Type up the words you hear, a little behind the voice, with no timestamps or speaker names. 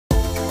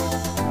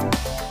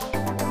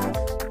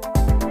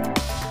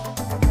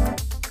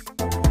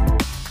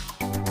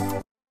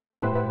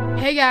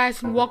Hey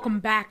guys, and welcome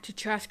back to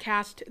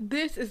Chesscast.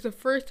 This is the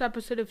first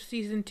episode of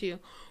Season 2.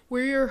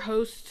 We're your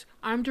hosts.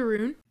 I'm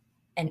Darun.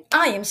 And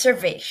I am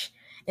Servesh.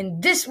 In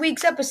this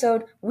week's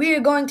episode, we are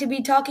going to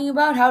be talking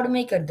about how to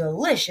make a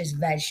delicious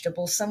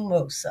vegetable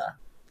samosa.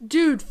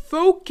 Dude,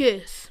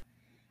 focus!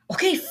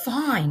 Okay,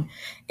 fine.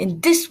 In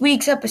this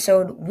week's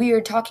episode, we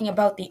are talking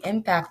about the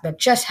impact that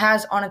chess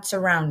has on its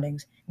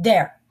surroundings.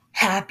 There,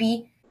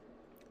 happy?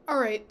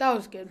 Alright, that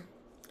was good.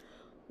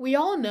 We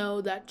all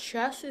know that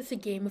chess is a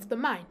game of the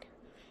mind.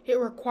 It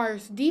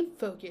requires deep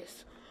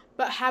focus.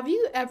 But have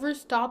you ever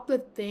stopped to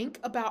think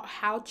about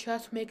how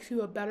chess makes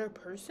you a better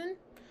person?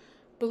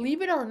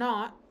 Believe it or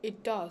not,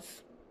 it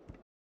does.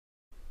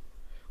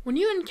 When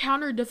you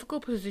encounter a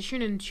difficult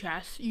position in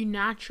chess, you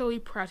naturally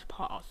press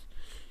pause.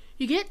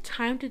 You get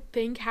time to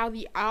think how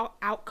the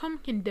outcome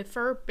can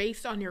differ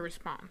based on your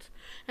response.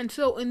 And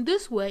so, in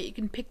this way, you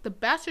can pick the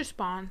best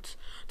response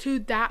to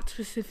that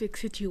specific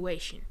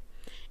situation.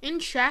 In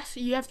chess,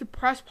 you have to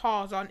press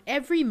pause on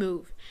every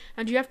move,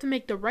 and you have to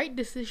make the right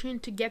decision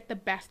to get the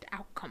best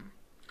outcome.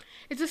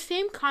 It's the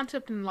same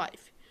concept in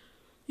life.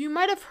 You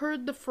might have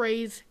heard the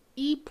phrase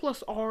E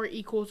plus R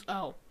equals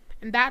O,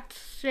 and that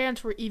stands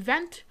for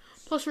event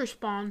plus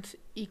response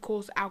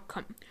equals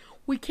outcome.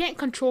 We can't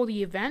control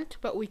the event,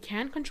 but we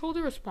can control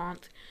the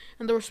response,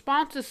 and the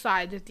response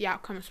decides if the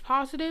outcome is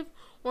positive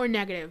or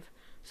negative.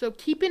 So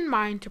keep in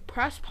mind to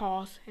press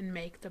pause and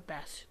make the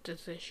best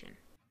decision.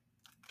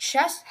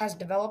 Chess has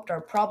developed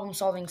our problem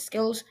solving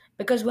skills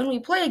because when we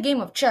play a game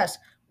of chess,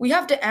 we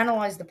have to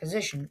analyze the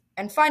position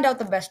and find out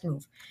the best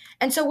move.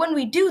 And so when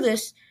we do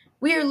this,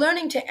 we are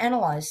learning to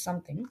analyze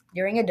something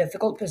during a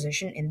difficult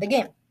position in the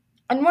game.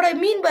 And what I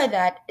mean by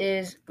that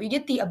is we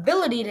get the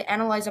ability to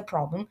analyze a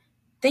problem,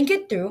 think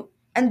it through,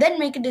 and then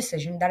make a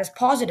decision that is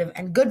positive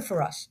and good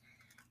for us.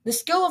 The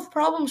skill of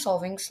problem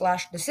solving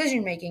slash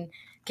decision making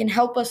can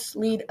help us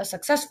lead a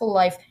successful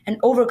life and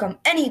overcome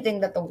anything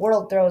that the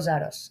world throws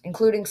at us,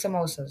 including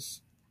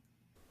samosas.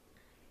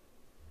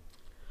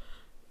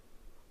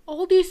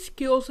 All these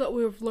skills that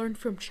we have learned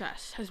from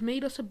chess has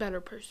made us a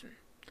better person.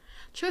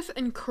 Chess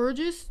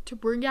encourages to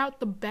bring out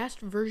the best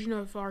version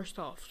of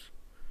ourselves.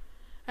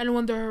 And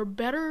when there are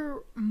better,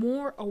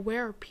 more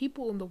aware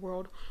people in the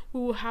world, we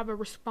will have a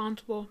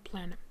responsible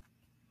planet.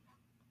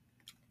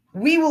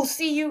 We will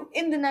see you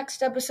in the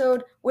next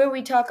episode where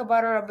we talk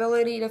about our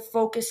ability to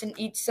focus and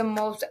eat some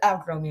most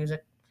outro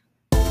music.